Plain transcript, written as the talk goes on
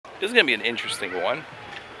This is gonna be an interesting one.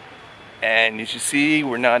 And as you see,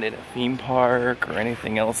 we're not in a theme park or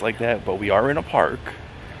anything else like that, but we are in a park,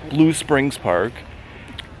 Blue Springs Park,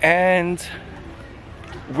 and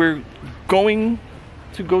we're going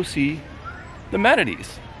to go see the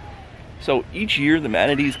manatees. So each year the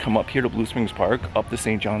manatees come up here to Blue Springs Park, up the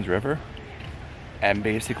St. Johns River, and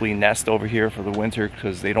basically nest over here for the winter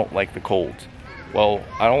because they don't like the cold. Well,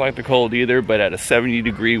 I don't like the cold either, but at a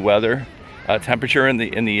 70-degree weather temperature in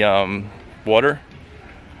the water,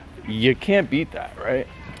 you can't beat that, right?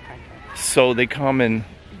 So they come and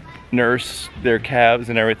nurse their calves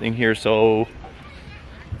and everything here. So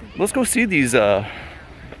let's go see these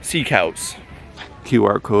sea cows.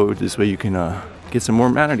 QR code, this way you can get some more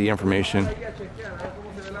manatee information.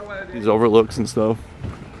 These overlooks and stuff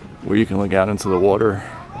where you can look out into the water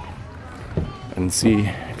and see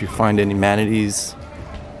if you find any manatees.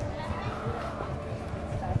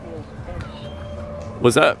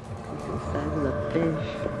 What's that?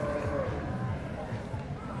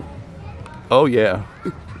 Oh yeah.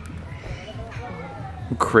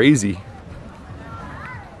 Crazy.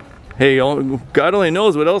 Hey, God only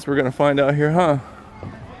knows what else we're gonna find out here, huh?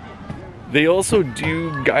 They also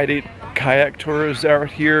do guided kayak tours out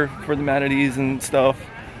here for the manatees and stuff.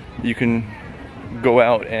 You can go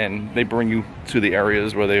out and they bring you to the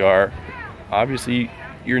areas where they are. Obviously,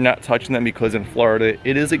 you're not touching them because in Florida,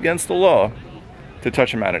 it is against the law to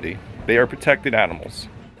touch a manatee. They are protected animals.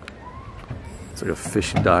 It's like a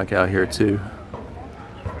fishing dock out here too.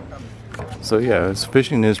 So yeah,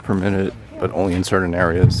 fishing is permitted, but only in certain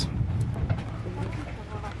areas.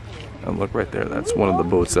 And look right there, that's one of the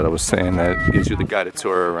boats that I was saying that gives you the guided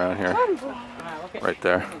tour around here. Right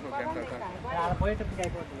there.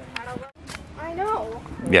 I know.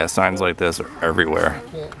 Yeah, signs like this are everywhere.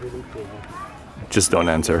 Just don't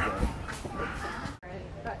enter.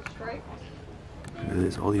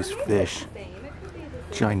 There's all these fish.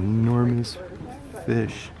 Ginormous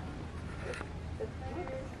fish.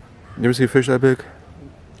 You ever see a fish that big?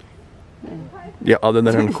 Yeah, other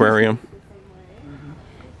than an aquarium.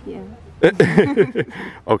 Yeah.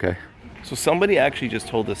 Okay. So somebody actually just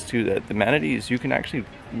told us too that the manatees, you can actually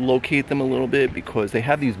locate them a little bit because they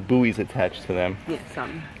have these buoys attached to them. Yeah,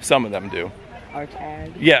 some. Some of them do. Are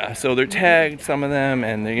tagged. Yeah, so they're tagged, some of them,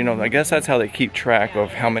 and you know, I guess that's how they keep track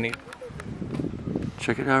of how many.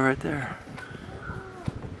 Check it out right there.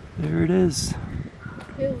 There it is.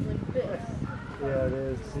 Feels like this. Yeah, it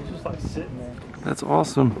is. He's just like sitting there. That's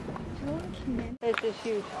awesome. It's just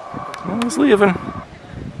huge. Well, it's leaving.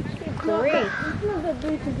 Great.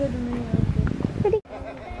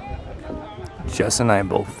 Jess and I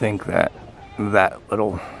both think that that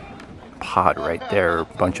little pod right there, a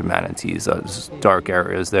bunch of manatees, those dark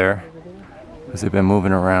areas there, because they've been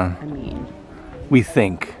moving around. I mean, We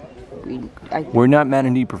think. We're not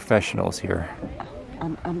manatee professionals here.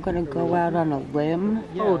 I'm gonna go out on a limb.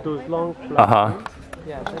 Oh, those long Uh-huh.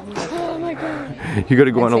 Oh my god. You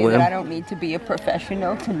gotta go on a Say that limb? I don't need to be a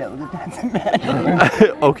professional to know that that's a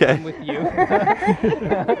manatee. Okay. with you.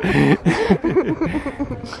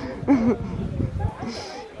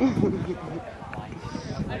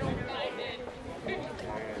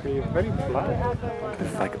 Very flat.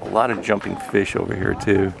 There's like a lot of jumping fish over here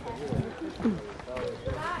too.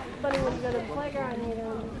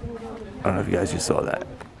 I don't know if you guys just saw that.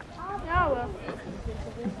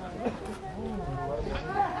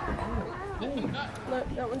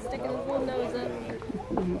 Look, that one's sticking his little nose up.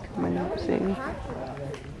 Coming up, see?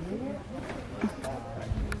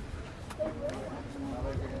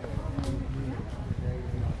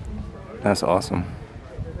 That's awesome.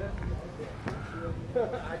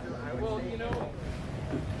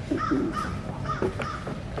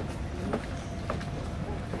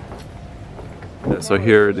 Yeah, so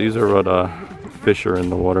here, these are what fish are in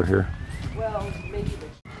the water here.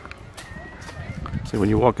 See, when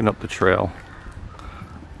you're walking up the trail,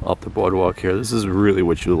 up the boardwalk here, this is really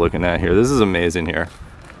what you're looking at here. This is amazing here.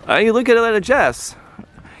 You look at it at Jess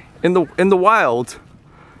in the wild.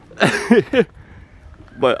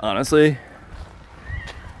 But honestly,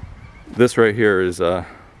 this right here is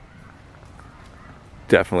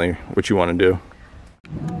definitely what you want to do.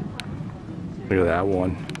 Look at that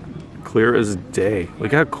one. Clear as day.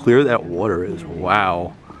 Look how clear that water is.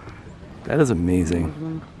 Wow. That is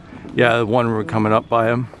amazing. Yeah, the one we're coming up by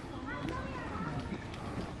him.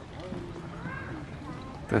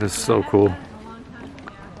 That is so cool.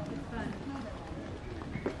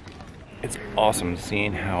 It's awesome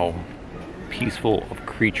seeing how peaceful of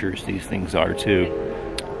creatures these things are too.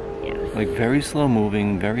 Like very slow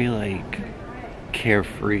moving, very like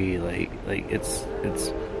carefree, like it's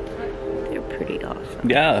They're pretty awesome.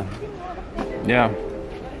 yeah. Yeah.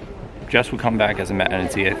 Jess would come back as a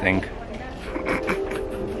manatee, I think.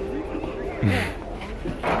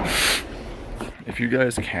 If you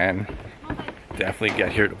guys can, definitely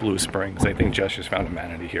get here to Blue Springs. I think Jess just found a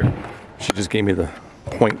manatee here. She just gave me the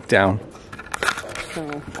point down.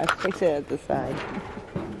 Oh, I fixed it at the side.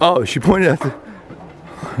 Oh, she pointed at the...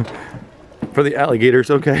 for the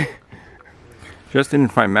alligators, okay. Jess didn't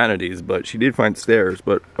find manatees, but she did find stairs,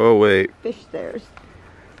 but oh wait. Fish stairs.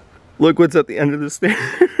 Look what's at the end of the stairs.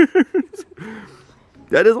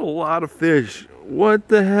 That is a lot of fish. What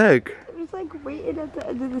the heck? I was like waiting at the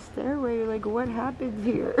end of the stairway, like what happens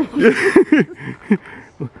here?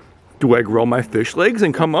 Do I grow my fish legs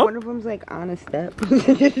and come up? One of them's like on a step,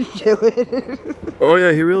 just chilling. Oh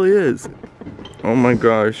yeah, he really is. Oh my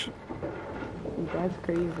gosh. That's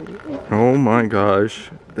crazy. Oh my gosh.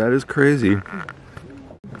 That is crazy.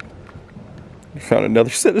 We found another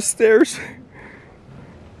set of stairs.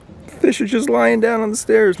 Fish are just lying down on the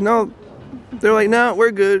stairs. No, they're like, no, we're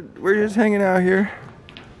good. We're just hanging out here.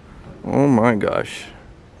 Oh my gosh.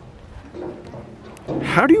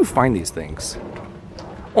 How do you find these things?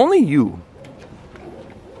 Only you.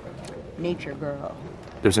 Nature girl.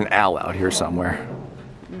 There's an owl out here somewhere.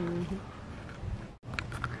 Mm-hmm.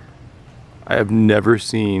 I have never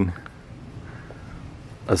seen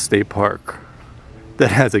a state park that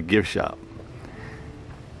has a gift shop.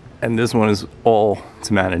 And this one is all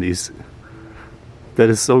to manatees. That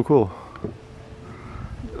is so cool.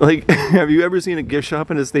 Like, have you ever seen a gift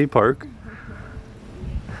shop in a state park?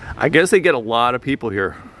 I guess they get a lot of people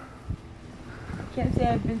here. Can't say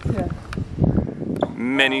I've been to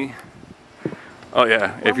Many. Oh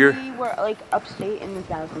yeah, if when you're... we were like upstate in the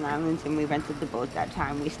Thousand Islands and we rented the boat that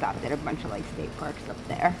time, we stopped at a bunch of like state parks up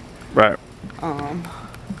there. Right.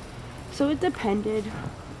 So it depended.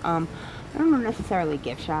 I don't know necessarily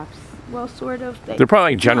gift shops. Well, sort of. They're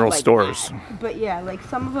probably like general not like stores. that. But yeah, like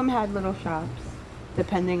some of them had little shops,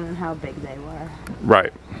 depending on how big they were.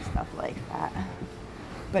 Right. Stuff like that.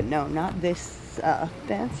 But no, not this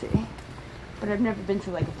fancy. But I've never been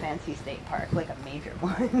to like a fancy state park, like a major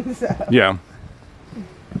one. So. Yeah.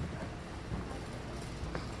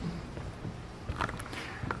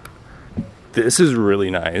 This is really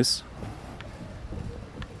nice.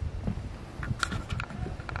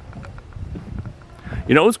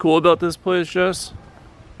 You know what's cool about this place, Jess?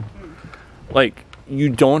 Like, you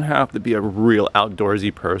don't have to be a real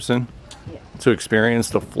outdoorsy person to experience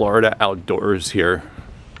the Florida outdoors here.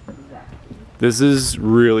 Exactly. This is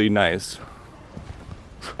really nice.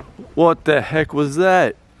 What the heck was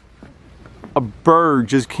that? A bird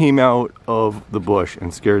just came out of the bush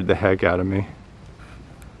and scared the heck out of me.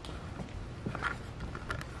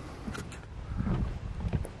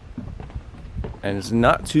 And it's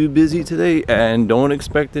not too busy today, and don't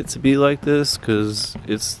expect it to be like this because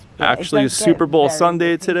it's actually Super Bowl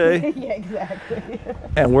Sunday today. Yeah, exactly.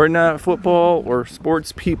 And we're not football or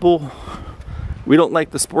sports people. We don't like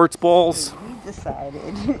the sports balls. We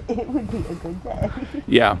decided it would be a good day.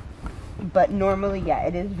 Yeah. But normally, yeah,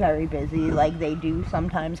 it is very busy. Like, they do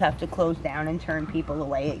sometimes have to close down and turn people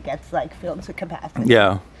away. It gets, like, filled to capacity.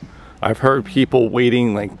 Yeah. I've heard people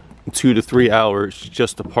waiting, like, 2 to 3 hours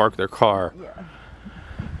just to park their car. Yeah.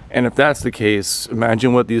 And if that's the case,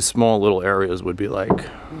 imagine what these small little areas would be like.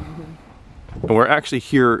 And we're actually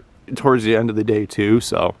here towards the end of the day, too,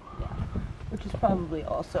 so. Yeah. Which is probably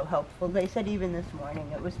also helpful. They said even this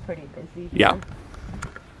morning it was pretty busy. Yeah.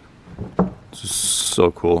 This is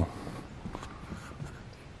so cool.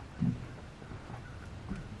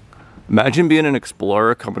 Imagine being an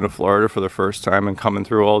explorer coming to Florida for the first time and coming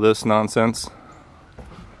through all this nonsense.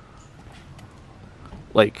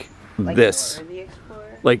 Like this. Dora the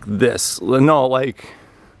Explorer? Like this. No, like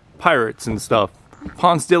pirates and stuff.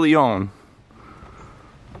 Ponce de Leon.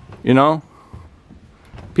 You know?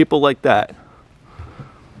 People like that.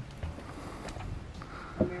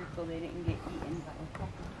 A miracle they didn't get eaten by a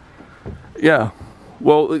crocodile. Yeah.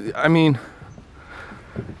 Well, I mean,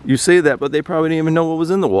 you say that, but they probably didn't even know what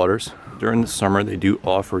was in the waters. During the summer, they do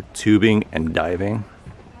offer tubing and diving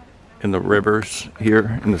in the rivers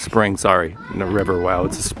here. In the spring, sorry. In the river. Wow,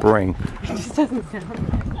 it's a spring. It just doesn't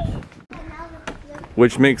sound right.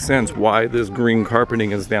 Which makes sense why this green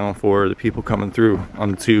carpeting is down for the people coming through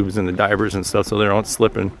on the tubes and the divers and stuff so they don't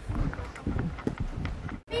slipping.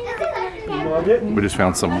 We just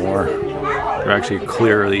found some more. They're actually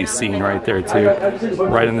clearly seen right there too.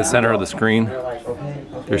 Right in the center of the screen.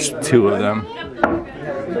 There's 2 of them.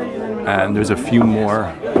 And there's a few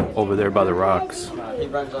more over there by the rocks.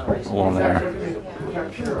 Along there.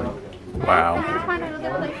 Wow.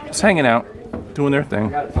 Just hanging out. Doing their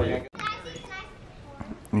thing.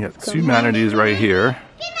 We got 2 manatees right here.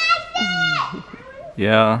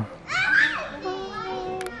 Yeah.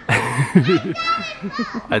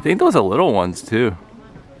 I think those are little ones too.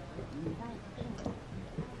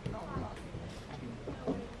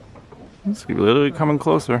 He's literally coming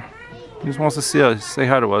closer. He just wants to see us, say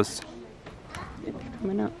hi to us.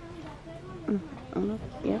 Coming up. Oh no,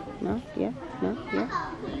 yeah, no, yeah, no,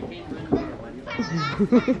 yeah.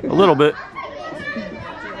 A little bit.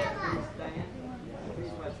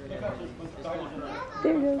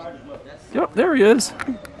 There he goes. Yep, there he is.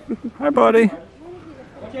 Hi, buddy.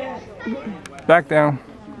 Back down.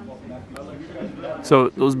 So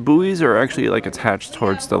those buoys are actually like attached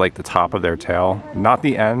towards the top of their tail, not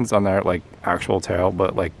the ends on their like actual tail,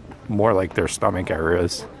 but like more like their stomach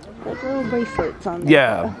areas. Like little bracelets on there.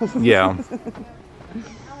 Yeah, yeah.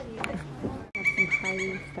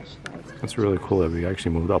 That's really cool that we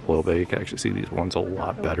actually moved up a little bit. You can actually see these ones a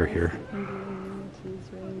lot better here.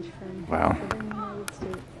 Wow.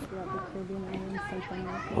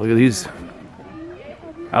 Look at these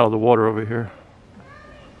out of the water over here.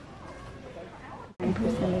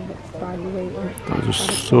 Those are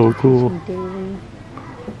so cool.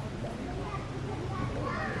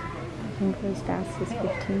 Goes fast as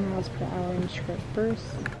 15 miles per hour in short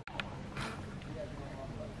bursts.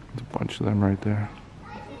 There's a bunch of them right there.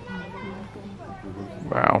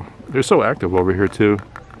 Wow, they're so active over here too.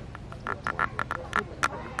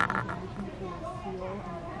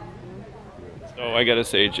 So I gotta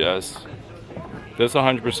say, Jess, this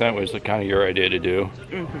 100% was kind of your idea to do,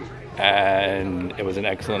 and it was an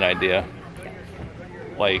excellent idea.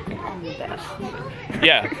 Like,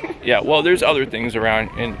 yeah. Well, there's other things around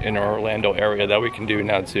in our Orlando area that we can do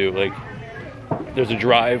now too. Like, there's a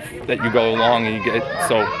drive that you go along and you get.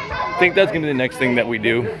 So, I think that's gonna be the next thing that we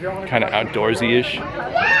do, kind of outdoorsy-ish,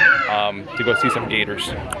 to go see some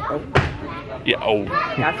gators. Yeah. Oh.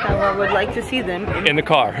 That's how I would like to see them in the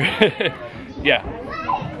car. Yeah.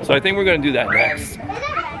 So I think we're gonna do that next.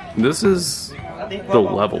 This is the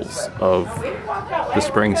levels of the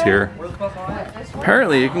springs here.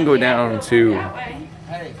 Apparently it can go down to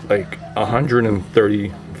like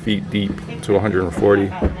 130 feet deep to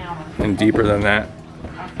 140 and deeper than that.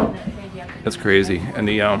 That's crazy. And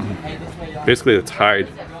the basically the tide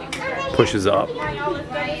pushes up.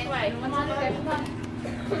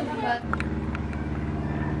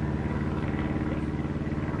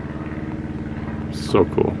 So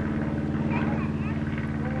cool.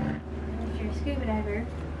 If you're a scuba diver,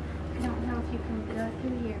 I don't know if you can go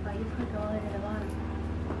through here, but you can go all the way to the bottom.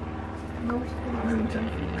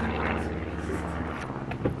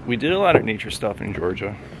 We did a lot of nature stuff in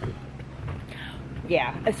Georgia.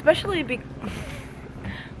 Yeah, especially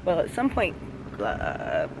well, at some point,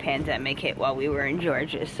 pandemic hit while we were in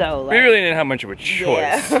Georgia, so like, We really didn't have much of a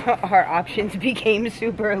choice. yeah, our options became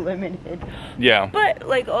super limited. Yeah. But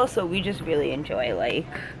like, also, we just really enjoy like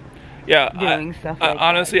doing stuff. Like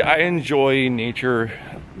honestly, that. I enjoy nature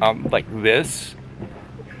like this.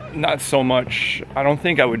 Not so much. I don't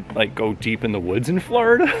think I would like go deep in the woods in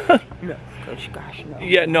Florida. No, gosh, no.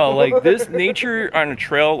 Yeah, no, like this nature on a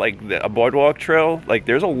trail, like a boardwalk trail, like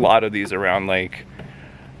there's a lot of these around. Like,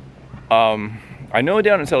 I know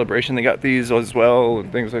down in Celebration they got these as well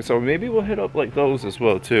and things like so. Maybe we'll hit up like those as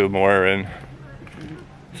well too more. And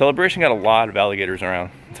Celebration got a lot of alligators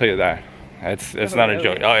around. I'll tell you that. It's not a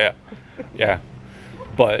joke. Oh yeah, yeah.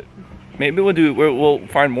 But maybe we'll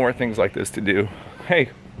find more things like this to do. Hey,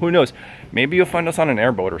 who knows? Maybe you'll find us on an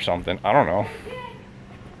airboat or something. I don't know.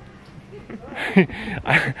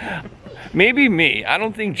 Maybe me. I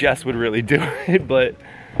don't think Jess would really do it, but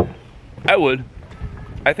I would.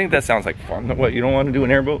 I think that sounds like fun. What, you don't want to do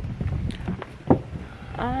an airboat?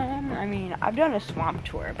 I mean, I've done a swamp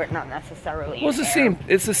tour, but not necessarily. Well, it's the same.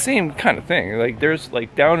 It's the same kind of thing. Like there's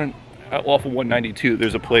like down off of 192.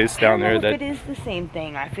 There's a place down there that. It is the same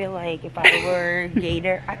thing. I feel like if I were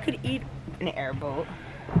Gator, I could eat an airboat,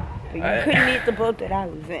 but you couldn't eat the boat that I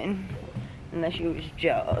was in, unless you was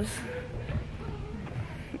Jaws.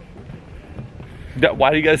 Why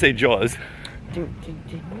do you gotta say Jaws?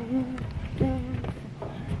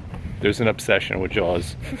 There's an obsession with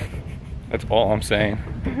Jaws. That's all I'm saying.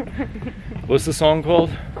 What's the song called?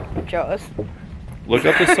 Jaws. Look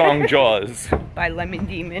up the song Jaws. By Lemon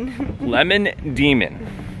Demon. Lemon Demon.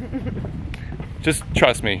 Just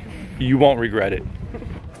trust me, you won't regret it.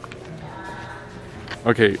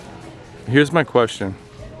 Okay, here's my question.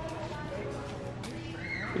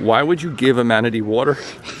 Why would you give a manatee water?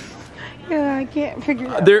 Yeah, I can't figure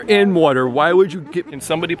that out. They're in water. Why would you give... Can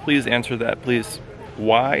somebody please answer that, please?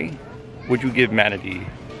 Why would you give manatee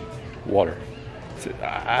water?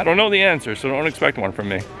 I don't know the answer, so don't expect one from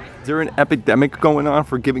me. Is there an epidemic going on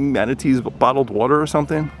for giving manatees bottled water or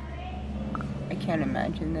something? I can't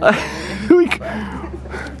imagine that.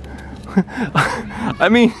 I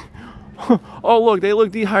mean, oh look, they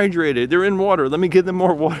look dehydrated. They're in water. Let me give them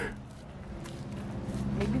more water.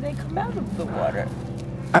 Maybe they come out of the water.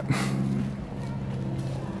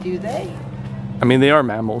 Do they? I mean, they are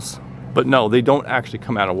mammals, but no, they don't actually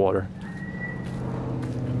come out of water.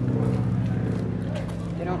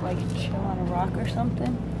 They don't like chill on a rock or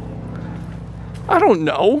something? I don't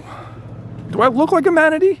know. Do I look like a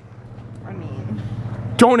manatee? I mean,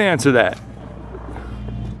 Don't answer that.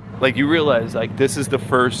 Like, you realize, like, this is the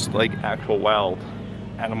first, like, actual wild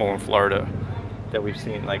animal in Florida that we've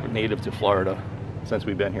seen, like, native to Florida since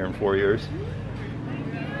we've been here in 4 years.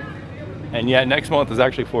 And yeah, next month is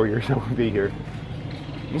actually 4 years that we'll be here.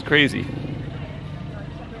 It's crazy.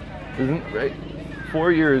 Isn't it, right?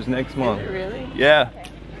 4 years next month. is it really? Yeah.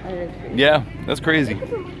 That is crazy. Yeah, that's crazy.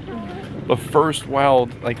 The first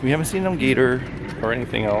wild, like, we haven't seen no gator or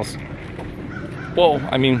anything else. Well,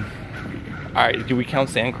 I mean, alright, do we count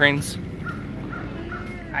sand cranes?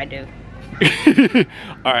 I do.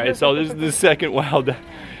 Alright, so this is the second wild,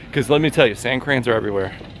 because let me tell you, sand cranes are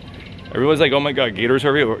everywhere. Everyone's like, oh my god, gators are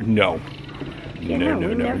everywhere. No. Yeah, No.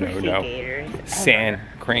 we never see gators, Sand ever.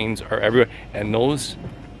 cranes are everywhere, and those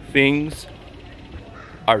things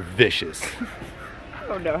are vicious. I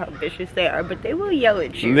don't know how vicious they are, but they will yell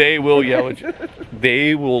at you. They will yell at you.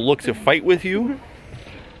 They will look to fight with you.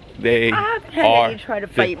 They I've had are. any try to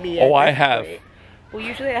fight me. Oh, at I this have. point. Well,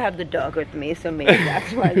 usually I have the dog with me, so maybe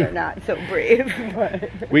that's why they're not so brave.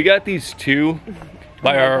 But We got these two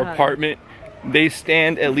by Oh my our God. apartment. They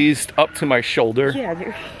stand at least up to my shoulder. yeah,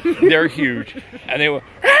 they're They're huge, and they were.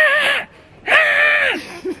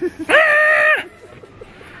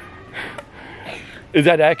 Is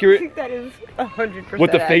that accurate? that is 100%.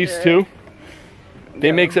 With the face accurate. too?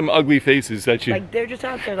 They No. make some ugly faces at you. Like they're just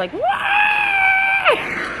out there, like.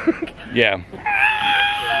 Yeah.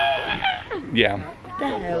 Yeah. What the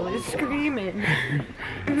hell is screaming?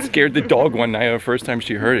 Scared the dog one night. The first time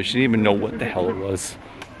she heard it, she didn't even know what the hell it was.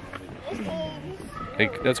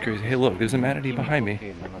 Like, that's crazy. Hey, look, there's a manatee behind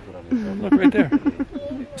me. Look right there.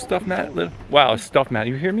 Stuffed manatee. Wow, stuffed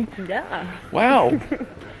manatee. You hear me? Yeah. Wow.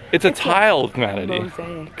 It's a tiled manatee.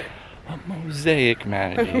 Mosaic. A mosaic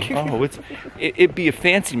manatee. Oh, it'd be a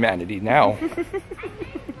fancy manatee now.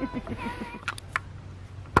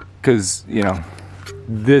 Because, you know,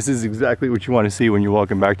 this is exactly what you want to see when you're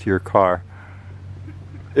walking back to your car.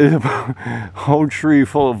 A whole tree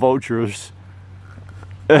full of vultures.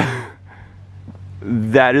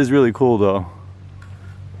 That is really cool, though.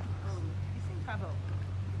 These things have an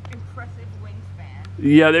impressive wingspan.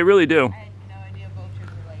 Yeah, they really do. I had no idea vultures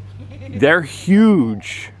were like. They're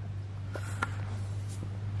huge.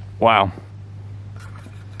 Wow.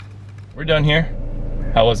 We're done here.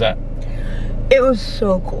 How was that? It was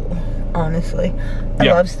so cool, honestly. I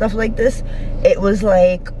Yeah. love stuff like this. It was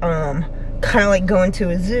like, kind of like going to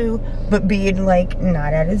a zoo, but being like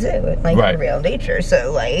not at a zoo, like Right. in real nature.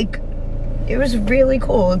 So like, it was really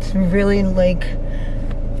cool. It's really like,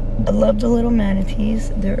 I love the little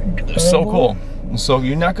manatees. They're adorable. So cool. So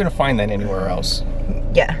you're not gonna find that anywhere else.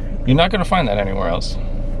 Yeah. You're not gonna find that anywhere else.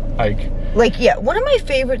 Like, yeah, one of my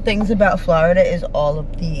favorite things about Florida is all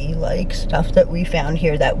of the, like, stuff that we found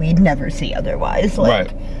here that we'd never see otherwise.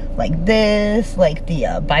 Like, like this, like the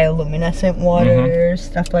bioluminescent water,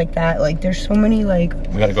 stuff like that. Like, there's so many, like...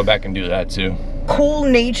 We gotta go back and do that, too. Cool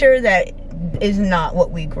nature that is not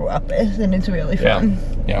what we grew up with, and it's really fun.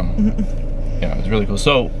 Yeah. Yeah, it's really cool.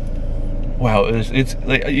 So, wow, it's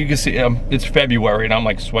like, you can see, it's February, and I'm,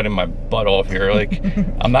 like, sweating my butt off here. Like,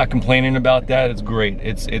 I'm not complaining about that. It's great.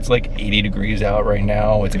 It's like 80 degrees out right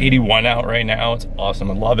now. It's 81 out right now. It's awesome.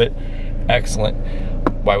 I love it. Excellent.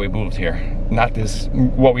 Why we moved here. Not this,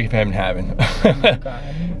 what we've been having.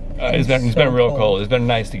 It's been real cold. It's been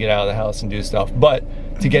nice to get out of the house and do stuff. But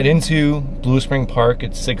to get into Blue Spring Park,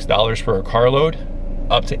 it's $6 for a carload,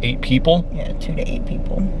 up to 8 people. Yeah, 2 to 8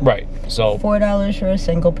 people. Right. So $4 for a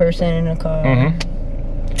single person in a car.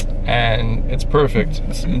 And it's perfect.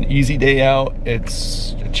 It's an easy day out.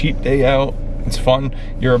 It's a cheap day out. It's fun.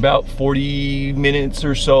 You're about 40 minutes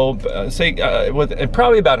or so, with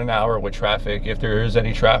probably about an hour with traffic, if there is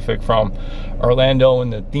any traffic from Orlando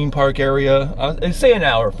and the theme park area. I'd say an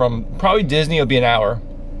hour. From probably Disney, it'll be an hour.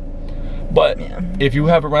 But if you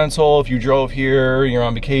have a rental, if you drove here, you're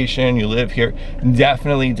on vacation, you live here,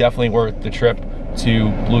 definitely worth the trip to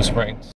Blue Springs.